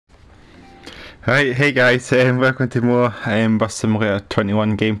Right, hey guys, welcome to more Bus Simulator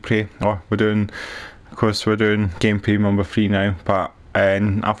 21 gameplay. Of course, we're doing gameplay number 3 now. But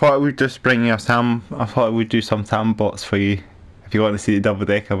I thought we'd just bring you I thought we'd do some sandbox for you if you want to see the double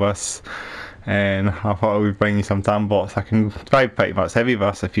decker bus. And I thought we'd bring you some sandbox. I can drive pretty much heavy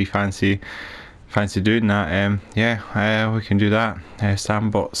bus if you fancy doing that. We can do that.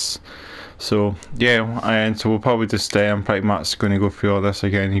 Sandbox. So yeah, and so we'll probably just I'm pretty much going to go through all this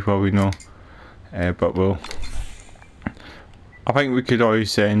again. You probably know. But I think we could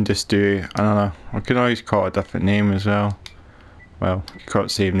always just do another. We could always call it a different name as well. Well, you call it the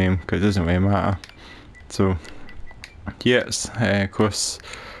same name because it doesn't really matter. So, yes, of course,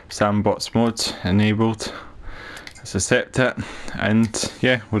 Sandbox Mode enabled. Let's accept it, and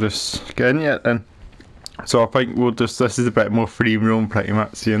yeah, we'll just get into it then. So I think this is a bit more free roam pretty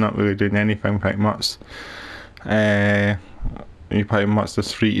much. So you're not really doing anything pretty much. You're pretty much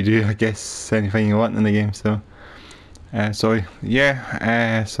just free to do, I guess, anything you want in the game. So, of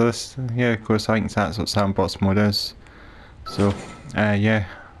course, I think that's what Sandbox Mode is. So,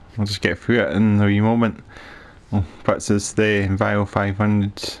 we'll just get through it in a wee moment. We'll practice the Enviro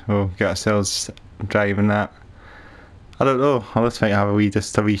 500. We'll get ourselves driving that. I don't know. I just think I have a wee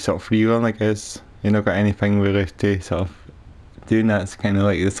sort of free run, I guess. You've not got anything really to sort of doing that. It's kind of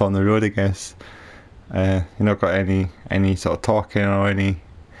like this on the road, I guess. You've not got any sort of talking or any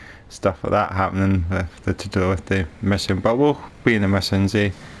stuff like that happening to do with the mission, but we'll be in the missions,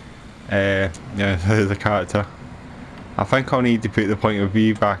 the character. I think I'll need to put the point of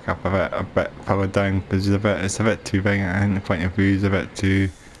view back up a bit further down because it's a bit too big. I think the point of view is a bit too.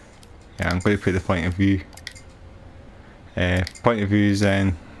 Yeah, I'm going to put the point of view. Point of view is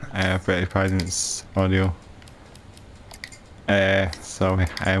then British President's audio. Where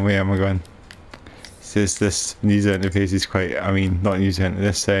am I going? This user interface is quite, not user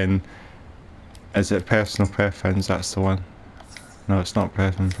interface, is it personal preference? That's the one. No, it's not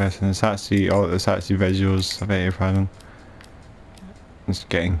personal preference, it's actually visuals. I beg your pardon. It's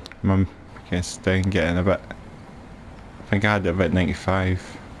getting a bit, I think I had it about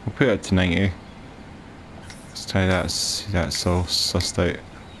 95. We'll put it to 90. Let's try that, see that's all sussed out.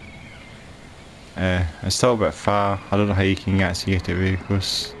 It's still a bit far. I don't know how you can actually get it very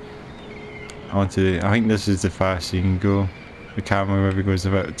close. I think this is the farthest you can go. The camera maybe goes a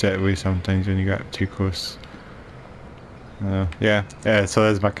bit jet away sometimes when you get too close. So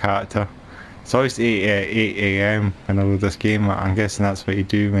there's my character. It's always 8 AM when I load this game. I'm guessing that's what you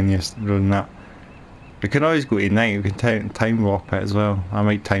do when you're running that. We can always go to night. We can time warp it as well. I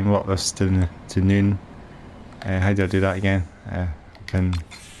might time warp this to noon. How do I do that again? In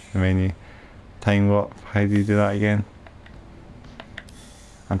the menu. Time warp. How do you do that again?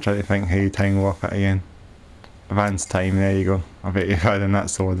 I'm trying to think how you time warp it again. Advanced time, there you go. I bet you've had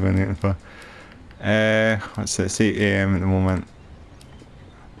that's the word we're looking for. What's it? It's 8 AM at the moment.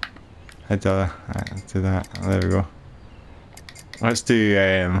 How do I do that? There we go. Let's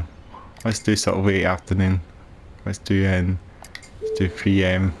do sort of late afternoon. Let's do 3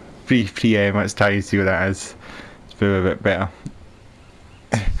 AM. 3 AM, let's try and see what that is. It's a bit better.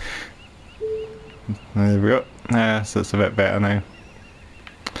 There we go. So it's a bit better now.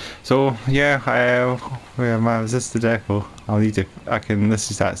 So yeah, where am I? Is this the depot? I'll need to.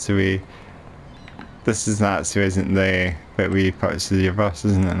 This isn't the bit where you purchase your bus,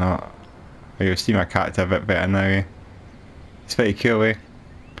 isn't it? Not. But you'll see my character a bit better now. It's pretty cool, eh?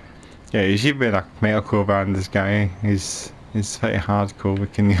 Yeah, you should be like metal core band. This guy, he's pretty hardcore. We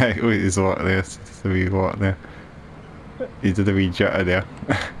can there's a lot there. There's a wee lot there. He did a wee jutter there.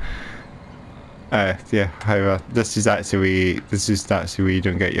 However, this is actually where you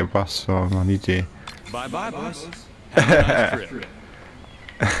don't get your bus from. I need you. Bye bye, bus. Have a nice trip.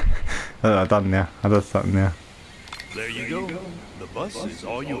 I done there. I did something there. There you go. The bus is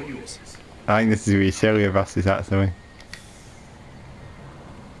all yours. I think this is where you sell your buses actually.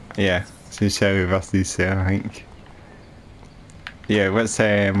 Yeah, so you sell your buses there, I think. Yeah, let's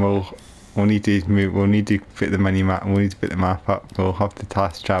we'll need to move. We'll need to put the mini map. We'll need to put the map up. We'll have to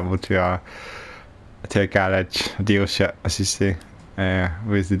task travel to a garage, a dealership, I should say.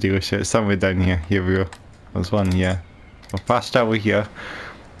 Where's the dealership? It's somewhere down here. Here we go. There's one here. We'll fast travel here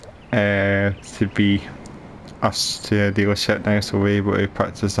to be us to a dealership now, so we're able to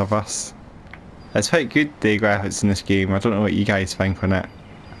purchase a bus. It's quite good, the graphics in this game. I don't know what you guys think on it.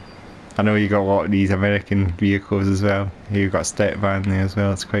 I know you got a lot of these American vehicles as well. Here you've got step van there as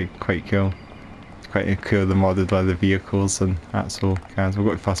well. It's quite cool. It's quite cool, the modded leather vehicles and actual cars. We've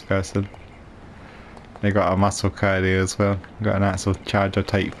got first person. They got a muscle car there as well. Got an actual charger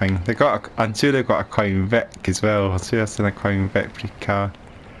type thing. I'm sure they've got a Crown Vic as well. I'm sure I've seen a Crown Vic car.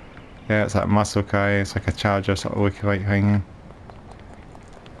 Yeah, it's like a muscle car, it's like a charger sort of looking like thing.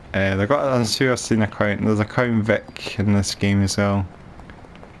 They've got, I'm sure I've seen there's a Crown Vic in this game as well.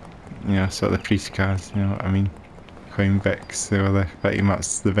 You know, sort of the police cars, you know what I mean? Crown Vics, they were pretty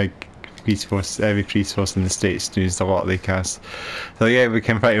much the big police force, every police force in the States used a lot of the cars. So yeah, we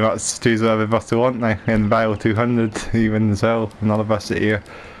can pretty much choose whatever bus we want now, in Bio 200 even as well, another bus that here.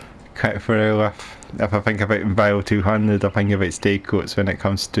 Quite for with. If I think about Bio 200, I think about Stagecoach when it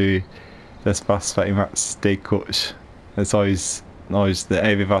comes to this bus, pretty much Stagecoach. It's always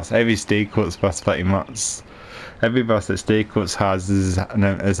every Stagecoach bus pretty much. Every bus that Stagecoach has is an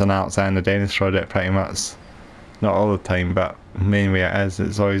Alexanderdennis project pretty much. Not all the time, but mainly it is.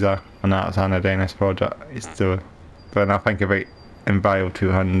 It's always an Alexanderdennis project. But when I think about in Bio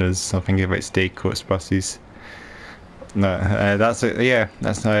 200s, I think about Stagecoach buses. No, that's it. Yeah,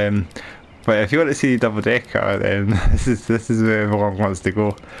 that's but if you want to see double decker, then this is where everyone wants to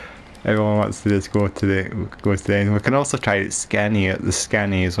go. Everyone wants to just go to the end. We can also try the Scania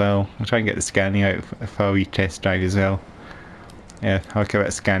as well. We'll try and get the Scania out for a wee test drive as well. Yeah, I'll give it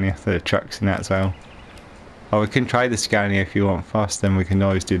a Scania for the trucks and that as well. Or we can try the Scania if you want first, then we can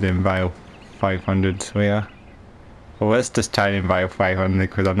always do the Enviro 500 later. Well, let's just try the Enviro 500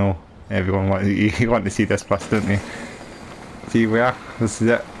 because I know everyone you want to see this bus, don't you? See where? This is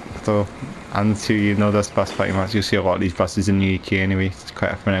it. So I'm sure you know this bus pretty much. You'll see a lot of these buses in the UK anyway. It's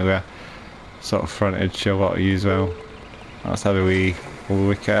quite a familiar sort of frontage, a lot of you as well. Let's have a wee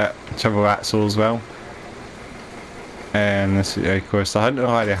look at it. Triple axle as well. And this, of course, I don't know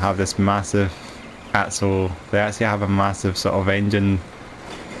why they have this massive axle. They actually have a massive sort of engine,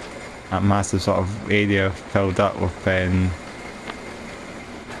 a massive sort of area filled up with I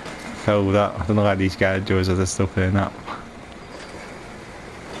don't know why these garage doors are just opening up.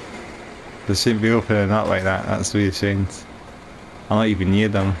 They shouldn't be opening up like that, that's really strange. I'm not even near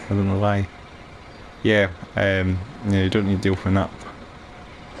them, I don't know why. Yeah, you don't need to open up.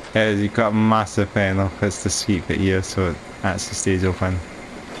 Yeah, you've got a massive panel, it's the seat bit here, so it actually stays open.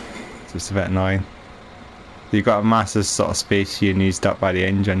 So it's a bit annoying. You've got a massive sort of space here used up by the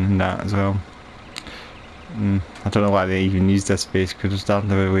engine and that as well. I don't know why they even use this space, because there's not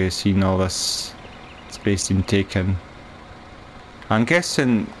a way of seeing all this space being taken. I'm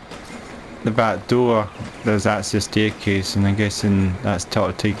guessing the back door, there's actually a staircase, and I'm guessing that's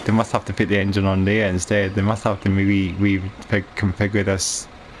taught to take. They must have to put the engine on there instead. They must have to maybe configure this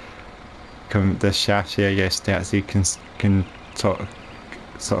chassis, I guess, to actually can sort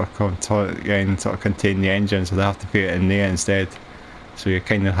of contain the engine. So they have to put it in there instead. So you're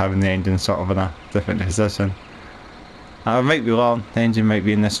kind of having the engine sort of in a different position. I might be wrong. The engine might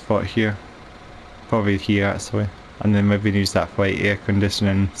be in this spot here, probably here actually. And then maybe use that for like air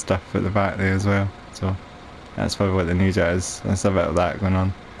conditioning stuff at the back there as well. So that's probably what the news is. There's a bit of that going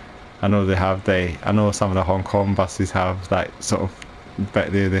on. I know they have I know some of the Hong Kong buses have that sort of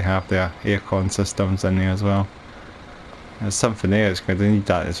bit there. They have their aircon systems in there as well. There's something there. It's good. They need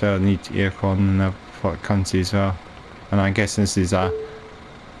that as well. They need aircon in the country as well. And I'm guessing this is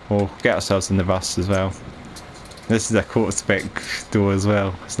we'll get ourselves in the bus as well. This is a quarter spec door as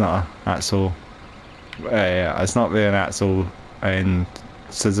well. It's not an actual. It's not really an actual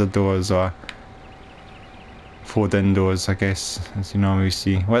scissor doors or fold-in doors, I guess, as you normally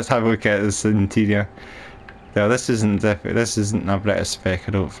see. Let's have a look at this interior. Now, this isn't a British spec,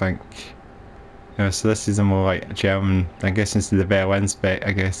 I don't think. So this is a more like German. I guess this is the Berlin spec,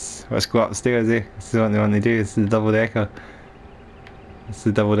 I guess. Let's go upstairs, eh? This is what they want to do. This is the double decker. This is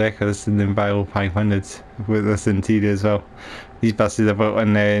the double decker. This is the Enviro 500 with this interior as well. These buses are built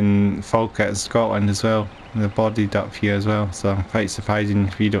in Falkirk in Scotland as well. They're bodied up here as well, so I'm quite surprising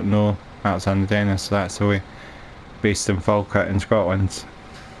if you don't know Alexanderdennis. So that's the way, based in Falkirk in Scotland,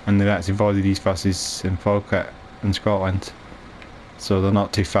 and they've actually bodied these buses in Falkirk in Scotland. So they're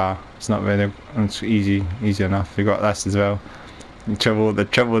not too far. It's not very. It's easy enough. We got this as well. The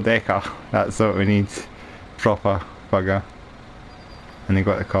triple decker. That's what we need. Proper bugger. And they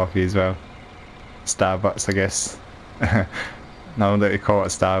got the coffee as well. Starbucks, I guess. Now that we call it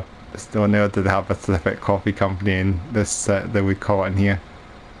Star, it's the only other they have a specific coffee company in this that we call it in here.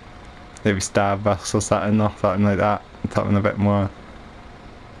 Maybe Starbucks or something like that. Something a bit more,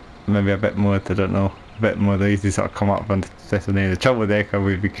 maybe a bit more. I don't know. A bit more. They usually sort of come up and this and the trouble decker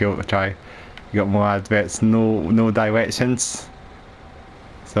would be cool to try. You got more adverts, no directions.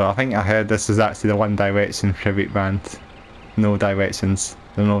 So I think I heard this is actually the One Direction tribute band. No directions.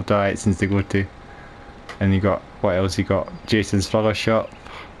 There are no directions to go to. And you got, what else you got? Jason's Flower Shop,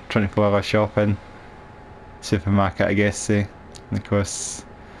 24-hour shopping, supermarket, I guess. And of course,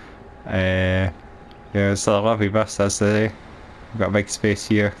 yeah, it's a lovely bus, that's the day. We've got a big space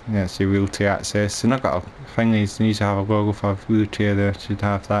here. Yeah, it's your wheelchair access. So not got a thing. Needs to have a logo for a wheelchair there. Should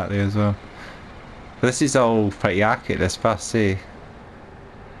have that there as well. But this is all pretty accurate. This bus, eh?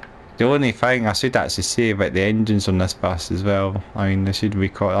 The only thing I should actually say about the engines on this bus as well. I mean, they should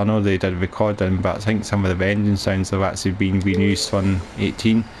record. I know they did recording, but I think some of the engine sounds have actually been used on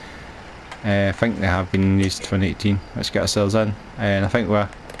 18. I think they have been used for 18. Let's get ourselves in, and I think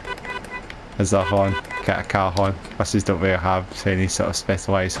there's a horn, get a car horn. Buses don't really have any sort of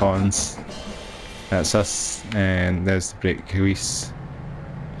specialised horns. That's us, and there's the brake release.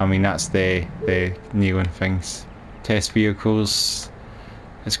 I mean, that's the neon things. Test vehicles.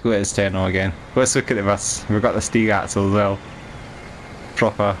 Let's go to the sternal again. Let's look at the bus. We've got the steel axle as well.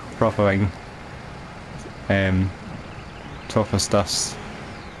 Proper wing. Proper stuffs.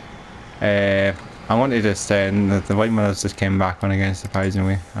 I wanted to stand. The white mirrors just came back on again,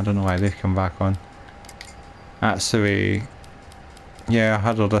 surprisingly. I don't know why they've come back on. Actually, yeah, I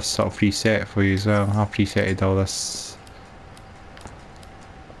had all this sort of preset for you as well. I presetted all this.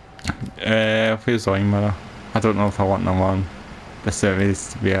 Where's the white mirror? I don't know if I want them on. The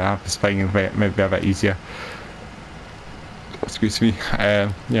service to be a spying maybe a bit easier. Excuse me.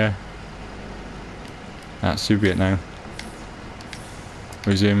 Yeah. That should be it now.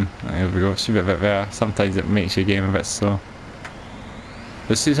 Resume. There we go. Should be a bit better. Sometimes it makes your game a bit slow.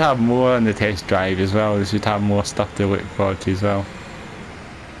 This should have more on the test drive as well. This should have more stuff to look forward to as well.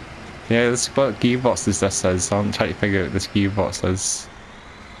 Yeah, this is what gearbox this is. I'm trying to figure out what this gearbox is.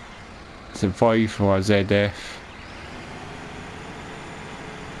 Is it Voith or ZF?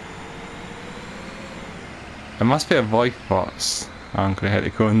 It must be a Voith box. Oh, I'm gonna hit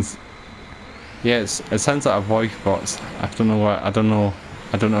the cones. Yeah, it sounds like a Voith box. I don't know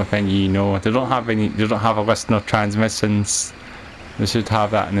if any of you know. They don't have a list of transmissions. They should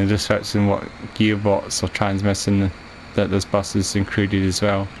have that in the description what gearbox or transmission that this bus is included as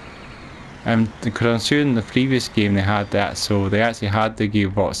well. Because I'm sure in the previous game they had that, so they actually had the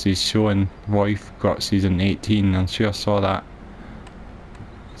gearboxes showing Voith boxes in 18. I'm sure I saw that.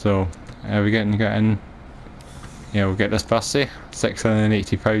 So are we getting in? Yeah, we'll get this bus,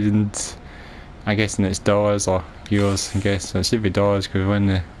 680,000. I guess it's dollars or euros. I guess it should be dollars because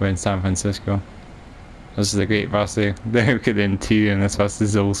we're in San Francisco. This is a great bus. Look at the interior, and this bus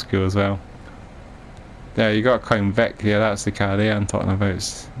is old school as well. There, you got a Crown Vic there. That's the car there I'm talking about.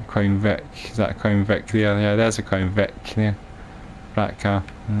 It's Crown Vic. Is that a Crown Vic there? Yeah, there's a Crown Vic there. That car.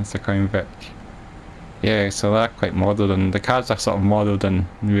 That's a Crown Vic. Yeah, so they're quite modelled, and the cars are sort of modelled in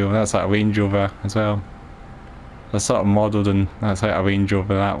real. That's like a Range Rover as well. They're sort of modelled in. That's like a Range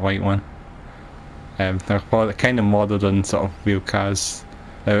Rover, that white one. They're kind of modelled in sort of real cars.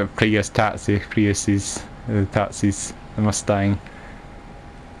 Priuses, the taxis, the Mustang,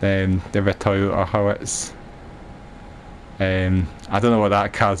 the Toyota Howitz. I don't know what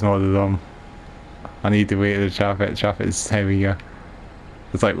that car's modelled on. I need to wait at the traffic. The traffic is heavy here.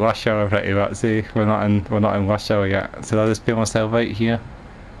 It's like rush hour pretty much. See, we're not in rush hour yet. So I'll just put myself out here.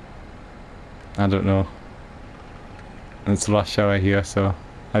 I don't know. It's rush hour here, so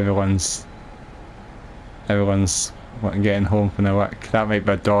everyone's getting home from their work. That might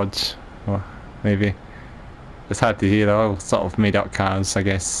be a Dodge, or maybe. It's hard to hear. They're all sort of made up cars. I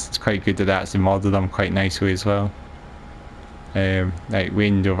guess it's quite good that they actually modelled them quite nicely as well. Like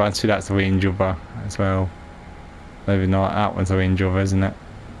Range Rover. I'd say that's a Range Rover as well. Maybe not. That one's a Range Rover, isn't it?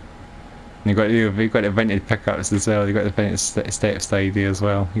 And you've got the vintage pickups as well. You've got the vintage step slide there as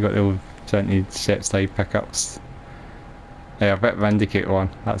well. You've got the old vintage step slide pickups. Yeah, a bit of indicator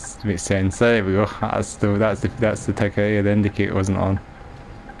on. That makes sense. There we go. That's the ticket here. The indicator wasn't on.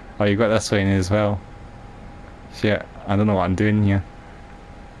 Oh, you got this way in as well. Shit, I don't know what I'm doing here.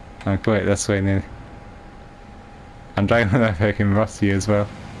 I'll go out this way now. I'm driving that fucking bus here as well.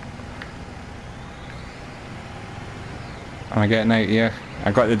 Am I getting out here?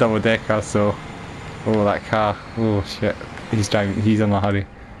 I got the double decker, so. Oh, that car. Oh shit. He's driving. He's in a hurry.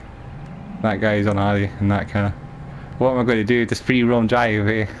 That guy's on a hurry in that car. What am I going to do? Just free roam drive,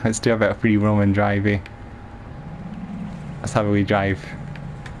 eh? Let's do a bit of free roam and drive, eh? Let's have a wee drive.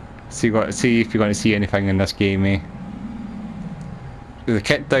 See if you're going to see anything in this game, eh? The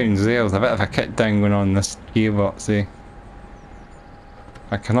kit downs there. There's a bit of a kit down going on in this gearbox, eh?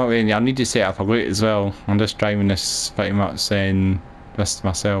 I cannot really. I need to set up a route as well. I'm just driving this pretty much in this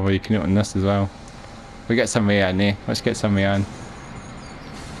myself. Or you can open this as well. We get some way in, eh? Let's get some way in.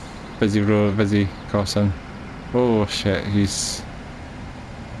 Busy road, busy crossing. Oh shit,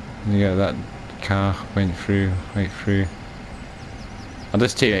 yeah, that car went through, right through. I'll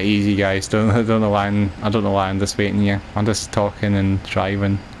just take it easy, guys. I don't know why I'm just waiting here. I'm just talking and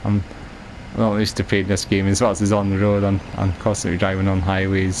driving. not used to playing this game as well as on the road and constantly driving on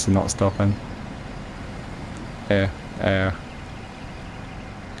highways and not stopping. Get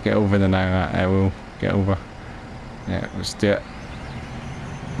over there now. I will get over. Yeah, let's do it.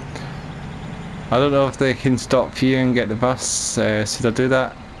 I don't know if they can stop here and get the bus. Should I do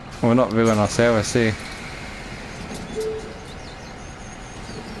that? We're not really on our service, eh?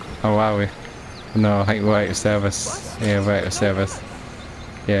 Oh, are we? No, I think we're out of service. Yeah, we're out of service.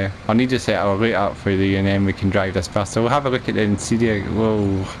 Yeah, I'll need to set our route up for you and then we can drive this bus. So we'll have a look at the interior.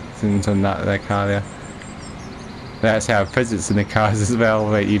 Whoa, things on that car there. They actually have physics in the cars as well.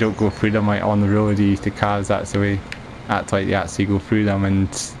 Like you don't go through them like on the road. The cars actually act like you actually go through them, and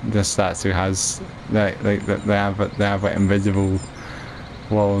this actually has they have like invisible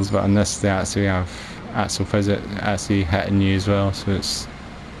walls, but on this they actually have actual physics actually hitting you as well. So it's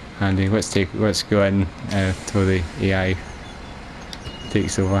handy. Let's go in till the AI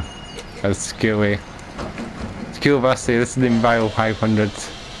takes over. Let's go away. Skill bus. This is the Enviro 500,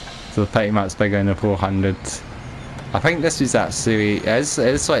 so pretty much bigger than the 400. I think this is actually it's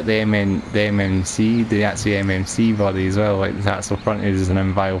like the MMC, the actual MMC body as well. Like the actual frontage is an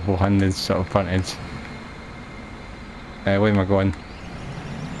Enviro 400 sort of frontage. Where am I going?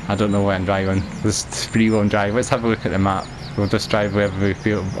 I don't know where I'm driving. Just free-roam drive. Let's have a look at the map. We'll just drive wherever we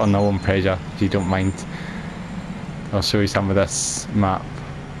feel on our own pressure, if you don't mind. I'll show you some of this map.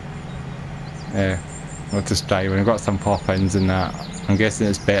 We'll just drive. We've got some pop-ins and that. I'm guessing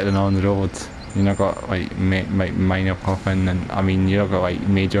it's better than on the road. You not got like minor pop-in, and I mean you not got like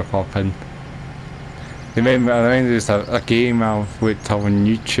major pop-in. I remember there's a game I've looked on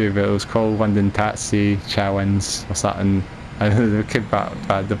YouTube. It was called London Taxi Challenge or something. I don't know how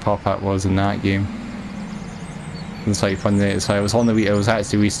bad the pop-up was in that game. It's like fun. It's like it was on the it was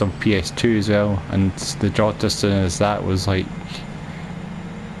actually released on PS2 as well, and the draw distance that was like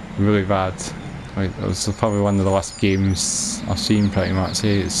really bad. Like, it was probably one of the worst games I've seen pretty much.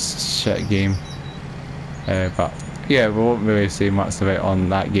 It's a shit game. But yeah, we won't really say much about on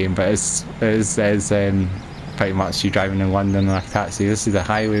that game, but it is pretty much you driving in London in a taxi. This is the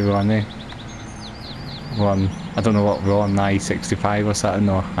highway we're on, eh? I don't know what we're on, I-65 or something,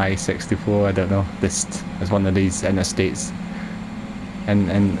 or I-64, I don't know. This is one of these interstates. And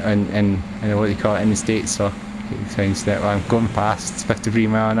what do you call it, in the States, so I'm going past 53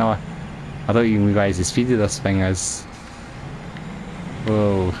 mile an hour. I don't even realise the speed of this thing is.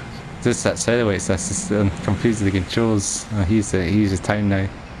 Whoa. This accelerates this, I'm confused with the controls. Oh, he's the town now.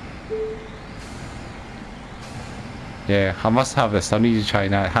 Yeah, I must have this. I need to try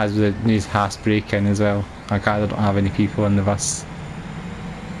that. It needs fast braking as well. I don't have any people on the bus.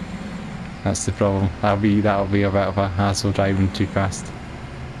 That's the problem. That'll be a bit of a hassle driving too fast.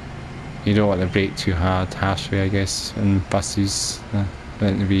 You don't want to brake too hard, harshly, I guess. And buses, they're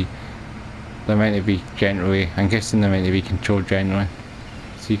meant to be generally. I'm guessing they're meant to be controlled generally.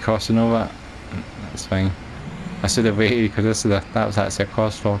 See crossing over? That's fine. I should have waited because that was actually a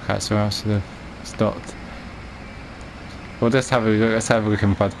crosswalk. Actually, I should have stopped. We'll just have a look. Let's have a look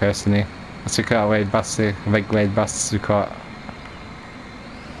in third person here. Let's look at a red bus there. A big red bus we've got.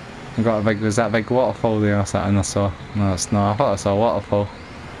 We've got a big. Was that a big waterfall there or something I saw? No, it's not. I thought I saw a waterfall.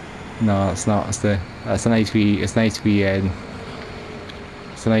 No, it's not. It's a nice wee. It's nice wee.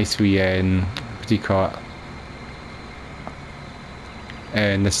 It's a nice wee. What do you call it?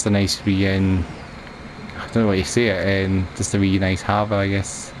 And this is a nice wee. I don't know what you say it. Just a wee nice harbour, I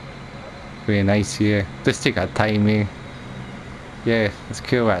guess. Very nice here. Just take our time here. Yeah, it's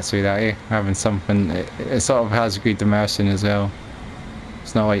cool actually that, eh? Having something, it sort of has good immersion as well.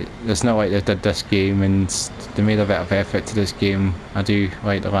 It's not like they did this game and they made a bit of effort to this game. I do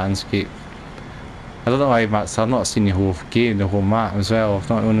like the landscape. I don't know why much, I've not seen the whole game, the whole map as well. I've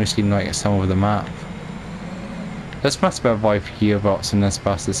not only seen like some of the map. This must be a Voith gearbox in this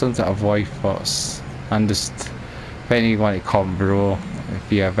bus. It sounds like a Voith box. And just, if anyone to comment below,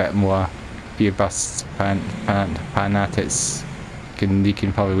 be a bit more, be a bus fanatics. You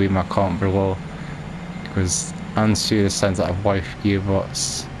can probably leave my comment below, because I'm sure this sounds like a Voith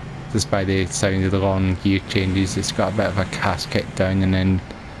gearbox just by the sound of the long gear changes. It's got a bit of a cast kick down, and then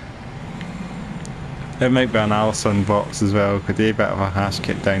it might be an Allison box as well, could be a bit of a hash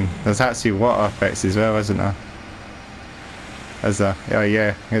kick down. There's actually water effects as well, isn't there? Is there? Oh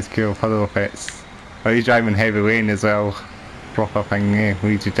yeah, it's cool, puddle effects. Are you driving heavy rain as well? Proper thing, yeah. We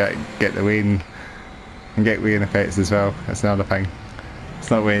need to get the rain and get rain effects as well. That's another thing. It's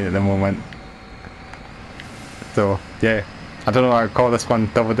not raining at the moment. So yeah, I don't know what I'd call this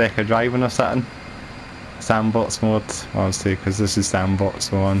one, double decker driving or something. Sandbox mode, obviously, because this is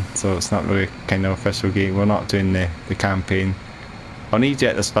Sandbox 1, so it's not really kind of official game. We're not doing the campaign. I need to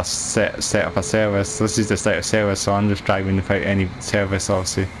get this bus set up a service. This is just out of service, so I'm just driving without any service,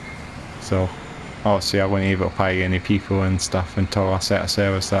 obviously. So obviously I won't be able to pay any people and stuff until I set a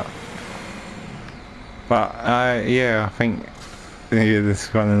service up. But yeah, I think this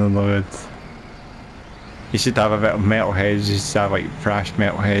is running on the road. You should have a bit of metal heads. You should have like thrash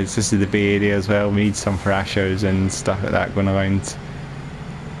metal heads. This is the Bay Area as well. We need some thrashers and stuff like that going around.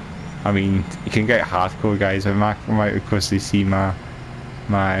 I mean, you can get hardcore guys. I might of course see my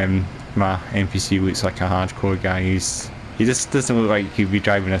NPC looks like a hardcore guy. He just doesn't look like he'd be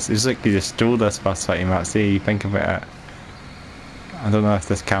driving this. It's like he just stole this bus pretty much. See, you think about it. I don't know if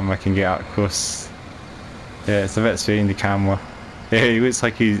this camera can get out close. Yeah, it's a bit strange, the camera. Yeah, he looks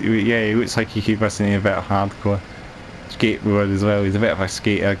like he looks like he could listen to a bit of hardcore skateboard as well. He's a bit of a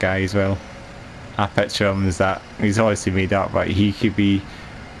skater guy as well. I picture him as that. He's obviously made up, but he could be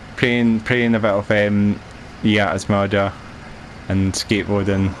playing a bit of as murder and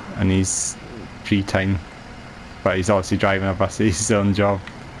skateboarding in his free time. But he's obviously driving a bus. It's his own job.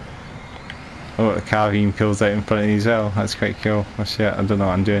 Oh, the car beam pulls out in front of me as well. That's quite cool. Oh shit, I don't know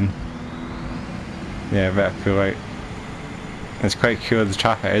what I'm doing. Yeah, better pull out. It's quite cool. The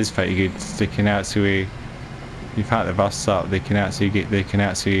traffic is pretty good. They can actually, you park the bus up. They can actually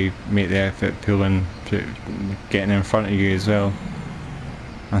make the effort pulling, getting in front of you as well.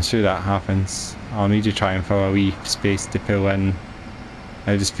 I'm sure that happens. I'll need to try and fill a wee space to pull in.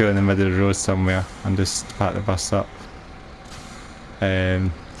 I'll just pull in the middle of the road somewhere and just park the bus up. They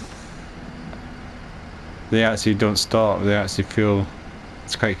actually don't stop. They actually pull.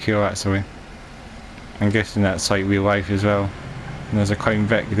 It's quite cool actually. I'm guessing that's like real life as well. And there's a Crown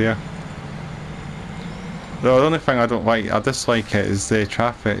Vic there. The only thing I dislike it is the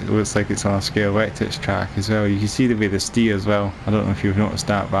traffic. It looks like it's on a scale electric track as well. You can see the way they steer as well. I don't know if you've noticed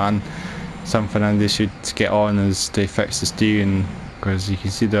that, but something they should get on is to fix the steering, because you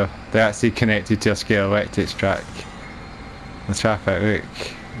can see they're actually connected to a scale electric track. The traffic, look,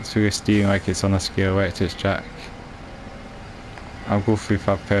 it's really steering like it's on a scale electric track. I'll go through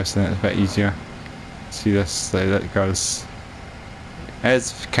third person, it's a bit easier. See this, like that goes.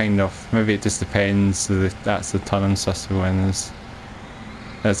 It's kind of, maybe it just depends. That's the turning system when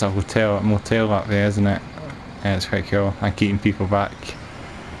there's a motel up there, isn't it? Yeah, it's quite cool. I'm keeping people back.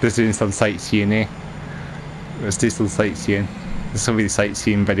 Just doing some sightseeing, eh? Let's do some sightseeing. This will be the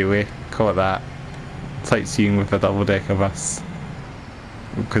sightseeing video, call it that. Sightseeing with a double decker bus.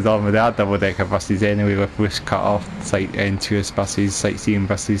 Because all of the double decker buses anyway, with roofs cut off, tourist buses, sightseeing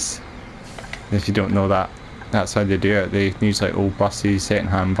buses. If you don't know that, that's how they do it. They use like old buses,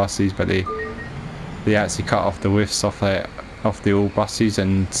 second-hand buses, but they actually cut off the roofs off the old buses.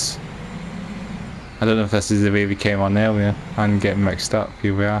 And I don't know if this is the way we came on earlier. I'm getting mixed up.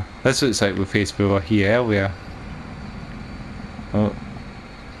 Here we are. This looks like the place we were here earlier. Oh,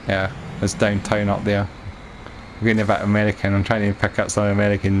 yeah, it's downtown up there. I'm getting a bit American. I'm trying to pick up some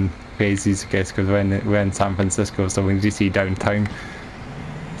American phrases, I guess, because we're in San Francisco, so we can just see downtown.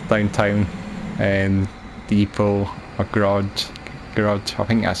 Downtown. Depot or garage. I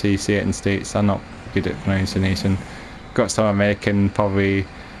think that's how you say it in the States. I'm not good at pronunciation. Got some American, probably.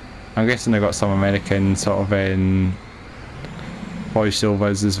 I'm guessing I got some American sort of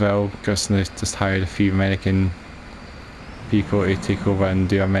voiceovers as well. Guessing they just hired a few American people to take over and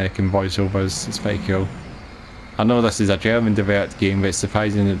do American voiceovers. It's pretty cool. I know this is a German developed game, but it's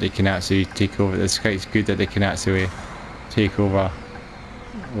surprising that they can actually take over. It's quite good that they can actually take over.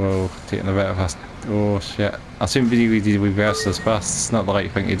 Whoa, taking a bit of a... Oh shit. I shouldn't believe we did reverse this bus. It's not the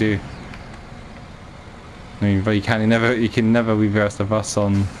right thing to do. I mean, but you can never reverse the bus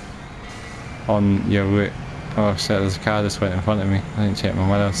on your route. Oh shit, there's a car just went in front of me. I didn't check my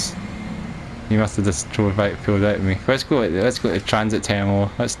mirrors. He must have just pulled out at me. Let's go to the transit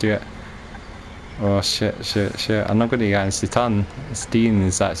terminal. Let's do it. Oh shit. I'm not going to get into the turn. The steering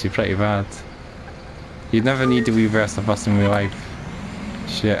is actually pretty bad. You'd never need to reverse the bus in real life.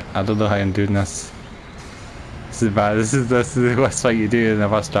 Shit, I don't know how I'm doing this. This is bad. This is the worst thing you do in a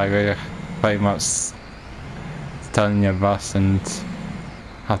bus driver. You're pretty much turning your bus and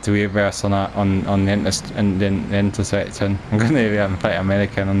have to reverse on the intersection. I'm going to be pretty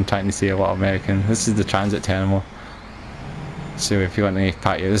American. I'm trying to say a lot American. This is the transit terminal. So if you want to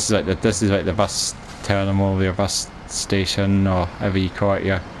park here, this is like the bus terminal, your bus station, or whatever you call it,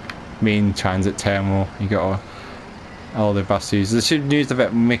 your main transit terminal. You got all the buses. They should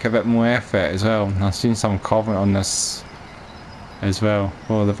make a bit more effort as well. I've seen some comment on this as well.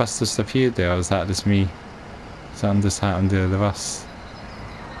 Oh, the bus just appeared there, or was that just me? Something just happened to the bus.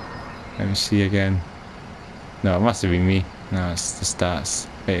 Let me see again. No, it must have been me. No, it's the stats.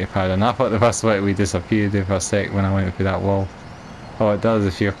 Beg your pardon. I thought the bus literally disappeared there for a sec when I went through that wall. Oh, it does.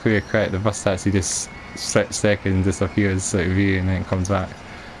 If you're clear correct, the bus actually just split second and disappears out of view and then comes back.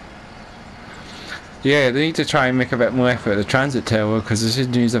 Yeah, they need to try and make a bit more effort at the transit tower because they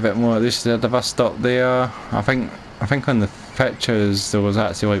should use a bit more. They should have the bus stop there. I think on the pictures there was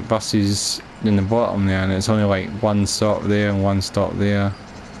actually like buses in the bottom there, and it's only like one stop there and one stop there.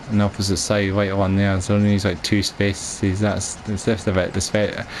 On the opposite side, right along there, so only needs like 2 spaces. That's just a bit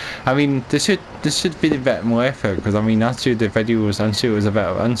disrespect. I mean, this should be a bit more effort because I mean, actually the videos, I'm sure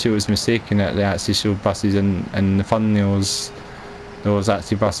it was mistaken that they actually showed buses in the thumbnails. There was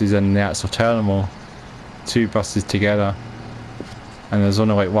actually buses in the actual terminal, 2 buses together, and there's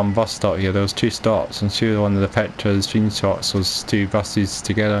only like 1 bus stop here. There was 2 stops. I'm sure one of the pictures, screenshots, was 2 buses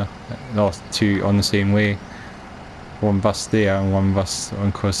together, or 2 on the same way. 1 bus there and 1 bus,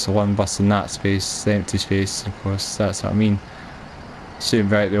 of course, 1 bus in that space, the empty space, of course, that's what I mean.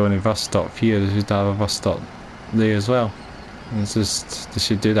 Shouldn't be like the only bus stop here, they should have a bus stop there as well. It's just, they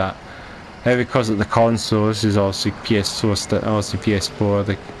should do that. Because of the console, this is obviously PS4, obviously PS4,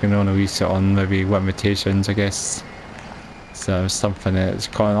 they can only reset on maybe limitations, I guess. So something that's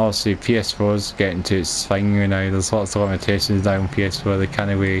obviously PS4 is getting to its swing right now. There's lots of limitations now on PS4, they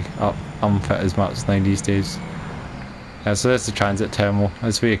can't really unfit as much now these days. Yeah, so that's the transit terminal.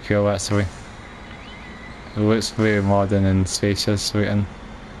 It's very cool actually. It looks very modern and spacious waiting.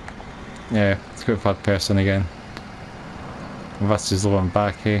 Yeah, it's got 3rd person again. The bus is going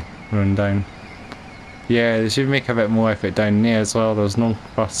back here, running down. Yeah, they should make a bit more effort down there as well. There's no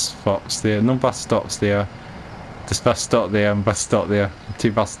bus stops there, no bus stops there. Just bus stop there and bus stop there.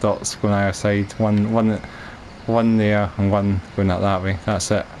 2 bus stops going either side. One there and 1 going out that way. That's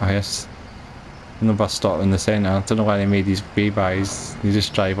it, I guess. No bus stop in the centre. I don't know why they made these bay-bys. You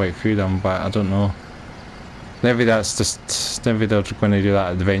just drive right through them, but I don't know. Maybe that's just, maybe they're going to do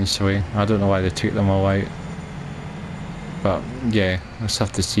that eventually. I don't know why they took them all out. But yeah, we'll just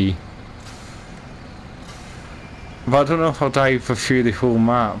have to see. But I don't know if I'll drive through the whole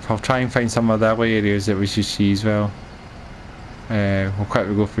map. I'll try and find some other areas that we should see as well. We'll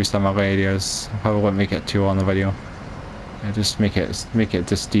quickly go through some other areas. I probably won't make it too long the video. Just make it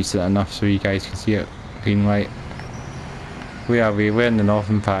just decent enough so you guys can see it green light. Where are we? We're in the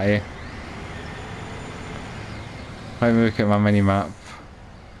northern part here. Let me look at my mini map.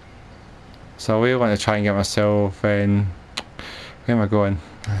 So I really want to try and get myself in. Where am I going?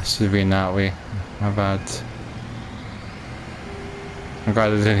 I should have been that way. My bad. I'm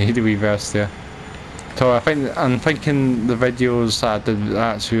glad I didn't need to reverse there. So I'm thinking the videos that I did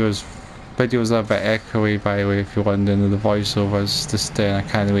actually was videos are a bit echoey, by the way, if you're wondering. The voiceovers, just I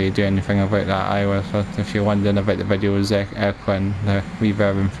can't really do anything about that either. So if you're wondering about the videos echoing, the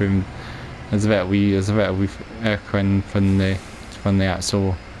reverbing from, there's a bit of echoing from the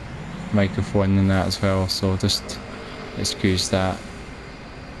actual microphone and that as well. So just excuse that.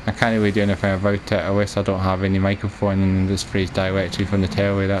 I can't really do anything about it unless I don't have any microphone and just plays directly from the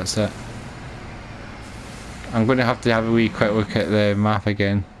telly. That's it. I'm going to have a wee quick look at the map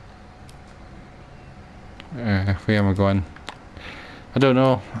again. Where am I going? I don't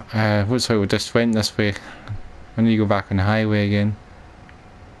know. Looks like we just went this way. We need to go back on the highway again.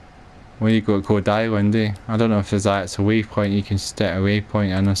 We need to go to Code Island, eh? I don't know if there's a waypoint you can set a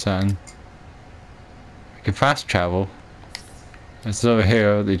waypoint in or something. We can fast travel. It's over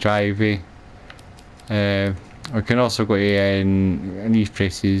here, the drive, eh? We can also go in these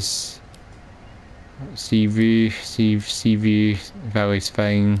places. Seaview, Valley's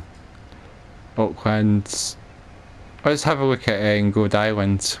fine. Auckland. Let's have a look at Gold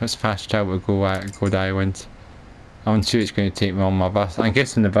Island. Let's fast travel to Gold Island. I'm sure it's going to take me on my bus. I'm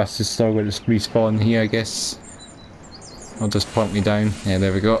guessing the bus is still going to respawn here, I guess. I'll just point me down. Yeah,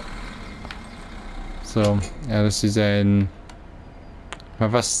 there we go. So, yeah, this is my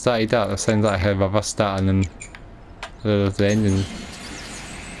bus started up. It sounds like I heard my bus starting and the engine.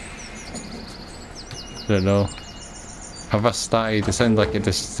 I don't know. My bus started. It sounds like it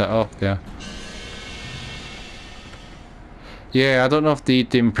just set off there. Yeah, I don't know if they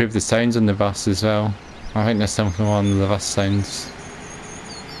improve the sounds on the bus as well. I think there's something wrong with the bus sounds.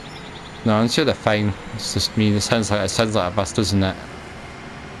 No, I'm sure they're fine. It's just me. It sounds like a bus, doesn't it?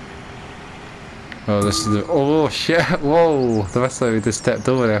 Oh, this is the. Oh shit! Whoa! The bus like we just stepped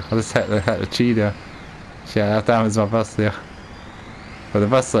over there. I just hit the tree there. Shit, that damaged my bus there. But the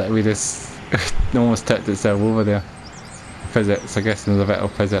bus like we just almost tipped itself over there. Physics, I guess there's a bit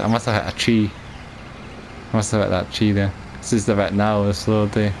of physics. I must have hit a tree. I must have hit that tree there. This is the bit now, the slow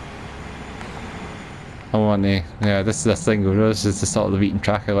day. I want to, yeah, this is a single road, this is the sort of the beaten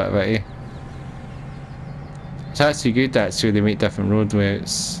track a little bit, eh? It's actually good actually, they make different road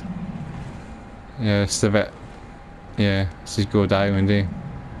routes. Yeah, it's a bit, Yeah, let's just go down, eh?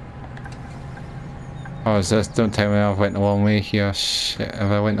 Oh, is this? Don't tell me I've went the wrong way here. Shit,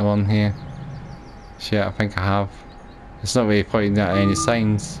 have I went the wrong here? Shit, I think I have. It's not really pointing at any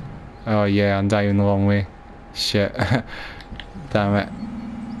signs. Oh yeah, I'm down the wrong way. Shit. Damn it.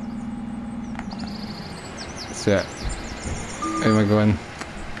 That's it. Where am I going?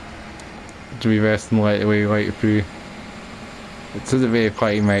 To reverse and light the way right through. It doesn't really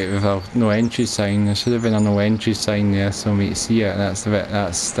quite right with a no entry sign. There should have been a no entry sign there so we see it. That's the bit.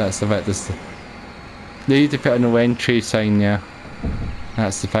 That's the bit. They need to put a no entry sign there.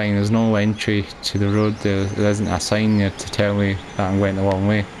 That's the thing. There's no entry to the road. There isn't a sign there to tell me that I'm going the wrong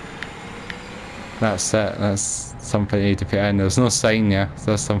way. That's it. That's something I need to put in. There's no sign there. So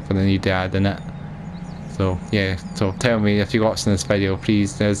that's something I need to add in it. So yeah, so tell me if you're watching this video,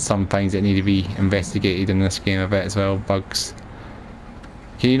 please, there's some things that need to be investigated in this game a bit as well, bugs.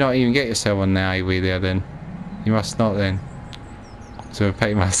 Can you not even get yourself on the highway there then? You must not then. So we're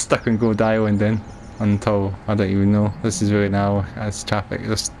pretty much stuck and go dialing then, until, I don't even know, this is really now, as traffic,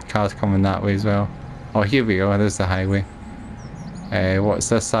 there's cars coming that way as well. Oh here we go, there's the highway. What's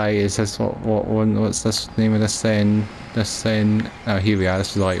this side, is this, what's this name of this thing, oh here we are, this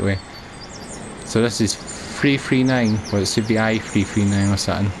is the right way. So this is 339, well it should be I-339 or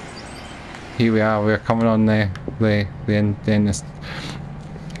something. Here we are, we're coming on the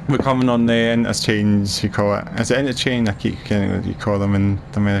we're coming on the interchange, you call it. Is it interchange? I keep forgetting what you call them in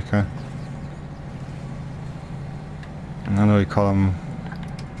America. I know you call them,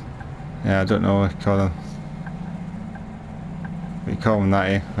 yeah I don't know what you call them. We call them that,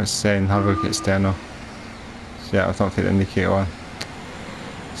 eh? Let's say have a look at external. So yeah, I've not put the indicator on.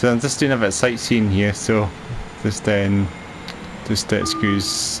 So I'm just doing a bit of sightseeing here, so just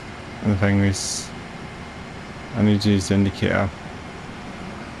excuse the thing is I need to use the indicator.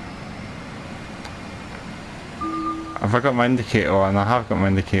 Have I got my indicator on? I have got my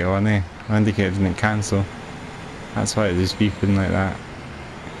indicator on, eh? My indicator didn't cancel. That's why it was beeping like that.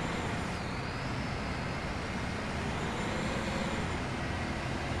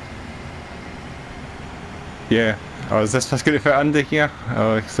 Yeah. Oh, is this just going to fit under here?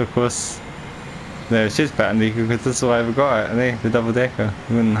 Oh, it's so close. No, it should fit under here because this is why I've got it, eh? The double decker.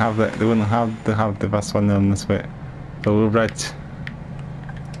 They wouldn't have that. They wouldn't have the bus one on this bit. The low bridge.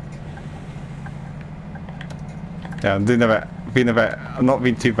 Yeah, I'm doing I'm not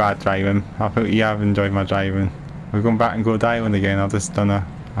being too bad driving. I think you have enjoyed my driving. We're going back and go dialing again. I've just done I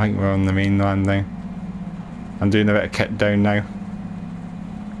think we're on the main landing. I'm doing a bit of kit down now.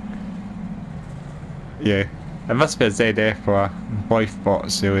 Yeah. It must be a ZF or a Voith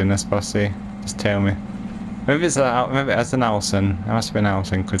bot in this bus, eh? Just tell me. Maybe it's an Allison. It must be an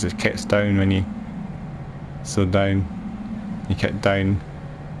Allison because it kicks down when you slow down. You kick down.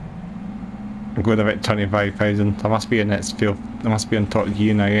 I'm going about 25,000. I must be in its field. I must be on top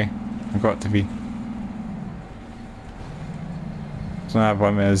gear now, eh? I've got to be. So now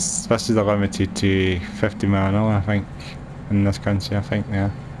this is limited to 50 mile an hour, I think, in this country, I think, yeah.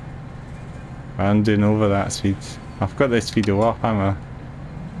 But I'm doing over that speed. I've got this video off, haven't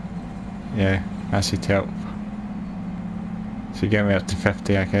I? Yeah, that should help. Should get me up to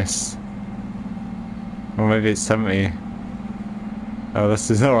 50, I guess. Or maybe it's 70. Oh,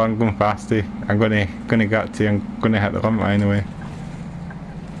 this is no, I'm going fast, eh? I'm gonna get to, I'm gonna hit the limit anyway.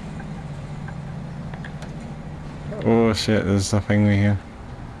 Oh shit, there's a thing here.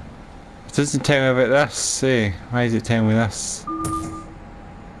 It doesn't tell me about this, eh? Why is it telling me this?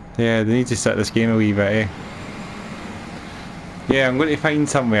 Yeah, they need to set this game a wee bit, eh? Yeah, I'm going to find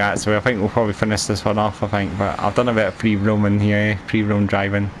somewhere actually. I think we'll probably finish this one off, I think, but I've done a bit of free roaming here, eh? Free roam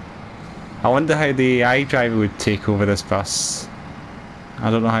driving. I wonder how the iDriver would take over this bus. I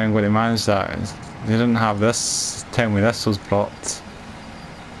don't know how I'm going to manage that. They didn't have this. Tell me this was blocked.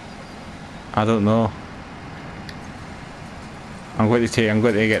 I don't know. I'm going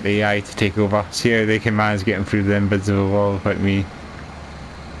to get the AI to take over. See how they can manage getting through the invisible wall without me.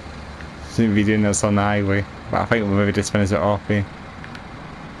 Shouldn't be doing this on the highway, but I think we'll maybe just finish it off, eh?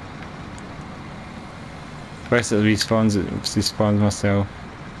 First it respawns myself.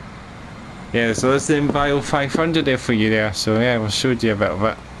 Yeah, so that's the Enviro 500 there for you there, so yeah, we'll show you a bit of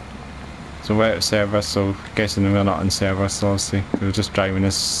it. So we're at service, so guessing we're not in service obviously. We're just driving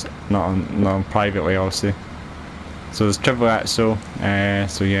this not on privately obviously. So there's triple axle,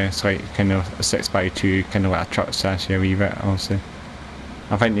 so yeah, it's like kind of a 6x2, kind of like a truck chassis a wee bit obviously.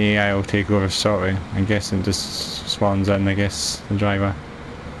 I think the AI will take over shortly. I'm guessing just spawns in, I guess, the driver.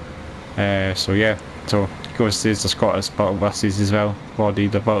 So yeah, so it goes to the Scottish bottle buses as well.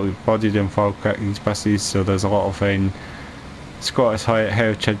 Bodied and full quick these buses, so there's a lot of Scottish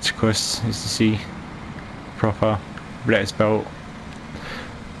heritage course as you see. Proper. British built.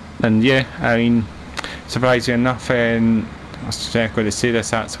 And yeah, I mean, surprisingly enough, I was going to say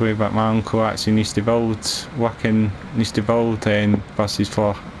this actually, but my uncle actually used to build buses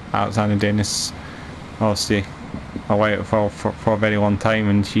for Alexanderdennis, obviously a while for a very long time,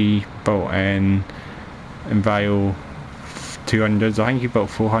 and he built Enviro 200s. I think he built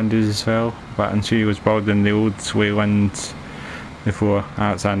 400s as well, but I'm sure he was building the old Wayland before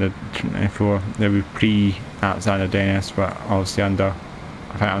they were pre-Alexanderdennis, but obviously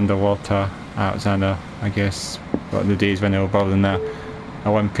underwater Alexander, I guess, but the days when they were building the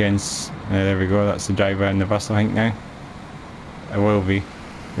Olympians. There we go, that's the driver in the bus, I think now. It will be.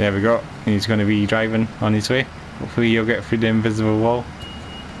 There we go, he's going to be driving on his way. Hopefully he'll get through the invisible wall.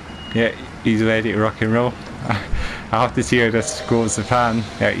 Yeah, he's ready to rock and roll. I'll have to see how this goes to plan.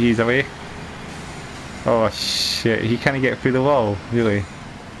 Yeah, he's away. Oh shit, he can't get through the wall, really?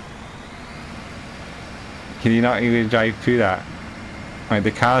 Can you not even drive through that? Like,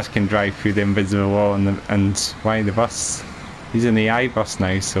 the cars can drive through the invisible wall, and why the bus? He's in the I bus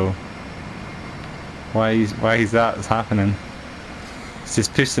now, so why is that happening? It's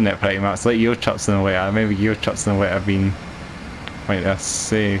just pushing it pretty much, like your trucks in the way. I remember your trucks in the way have been like this.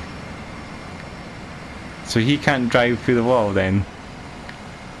 So he can't drive through the wall then?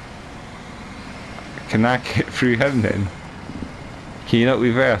 Can I get through him then? Can you not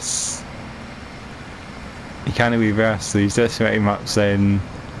reverse? He can't reverse, so he's just pretty much driving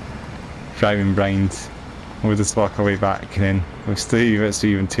blind. We'll just walk our way back and then we'll leave it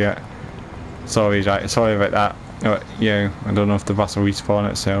even to it. Sorry about that. But yeah, I don't know if the bus will respawn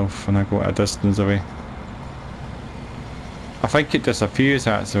itself when I go at a distance away. I think it disappears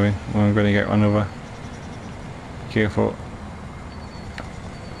actually when I'm going to get one over. Careful.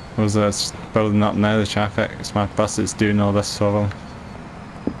 It's building up now, the traffic. It's my bus that's doing all this for them.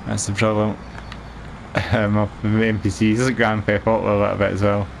 That's the problem. My NPCs, this is Grand Theft Auto a little bit as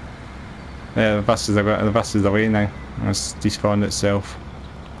well. Yeah, the bus is away now. It's despawned itself.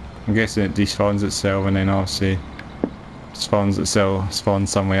 I'm guessing it despawns itself and then obviously spawns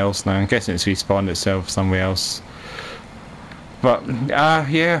somewhere else now. I'm guessing it's respawned itself somewhere else. But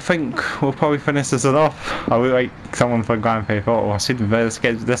yeah, I think we'll probably finish this one off. I would like someone for Grand Theft Auto. I said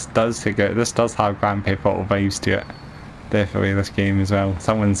this does have Grand Theft Auto vibes to it. Definitely this game as well.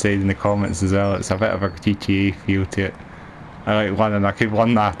 Someone said in the comments as well, it's a bit of a GTA feel to it. I like running. I could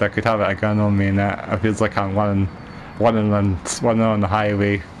run that. I could have a gun on me and that. It feels like I'm running on the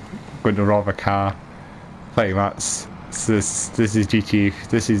highway, going to rob a car. Pretty much. So this is GTA.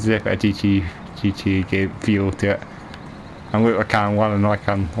 This is a GTA game feel to it. I'm like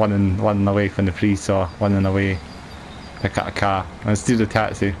I'm running away from the police or running away, pick up a car and steal the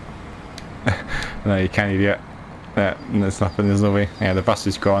taxi. No, you can't do it. Yeah, there's nothing. There's no way. Yeah, the bus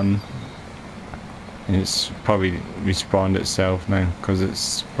is gone. And it's probably respawned itself now because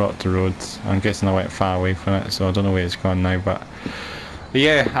it's brought to road. I'm guessing I went far away from it, so I don't know where it's gone now. But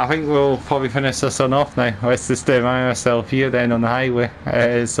yeah, I think we'll probably finish this one off now. Let's just myself here then on the highway.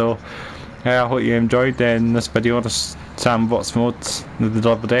 So I hope you enjoyed this video, this Sandbox Mode, the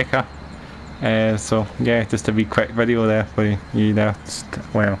double decker. So yeah, just a wee quick video there for you there.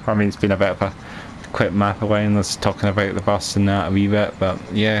 Well, I mean, it's been a bit of a quick map away and us talking about the bus and that a wee bit, but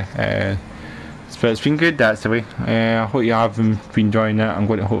yeah, it's been good actually. I hope you have been enjoying it. I'm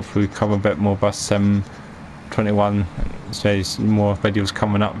going to hopefully cover a bit more Bus Sim 21. There's more videos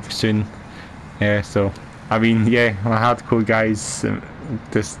coming up soon. Yeah, so I mean, yeah, my hardcore guys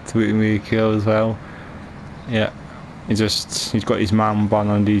just tweeting me cool as well. Yeah, he's got his man bun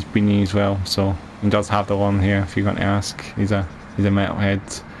under his beanie as well, so he does have the one here if you're going to ask. He's a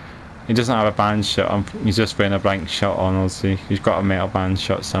metalhead. He doesn't have a band shot on, he's just wearing a blank shot on, obviously. He's got a metal band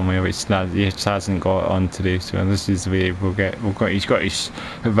shot somewhere, which he just hasn't got it on today, so this is the way he's got his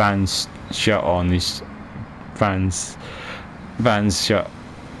Vans shot on, his Vans shot,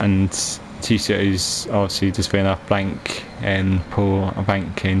 and t-shirt is obviously just wearing a blank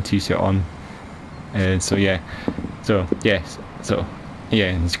t-shirt on. So yeah,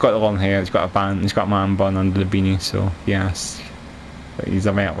 he's got the long hair, he's got a man bun under the beanie, so yes. But he's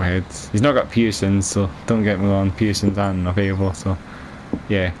a metalhead. He's not got piercings, so don't get me wrong, piercings aren't available, so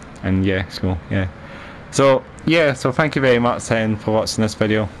yeah, and yeah, it's cool, yeah. So yeah, so thank you very much for watching this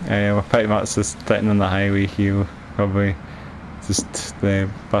video. We're pretty much just sitting on the highway here, probably just the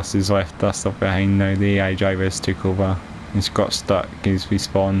buses left us up behind now. The AI driver has took over. He's got stuck, he's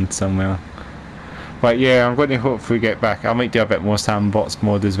respawned somewhere. But yeah, I'm going to hopefully get back. I might do a bit more Sandbox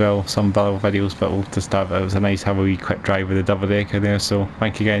Mode as well, some battle videos, but we'll just have it was a nice have a wee quick drive with the double decker there. So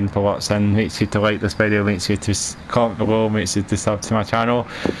thank you again for watching. Make sure to like this video, make sure to comment below, make sure to sub to my channel.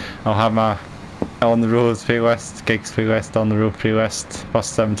 I'll have my on the roads playlist, gigs playlist, on the road playlist, Bus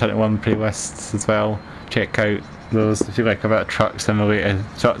Sim 21 playlists as well. Check out those if you like a bit of truck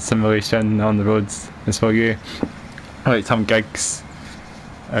simulation on the roads. It's for you. I like some gigs.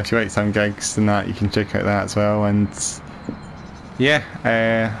 If you like some gigs and that, you can check out that as well. And yeah,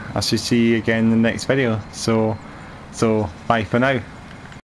 I should see you again in the next video. So bye for now.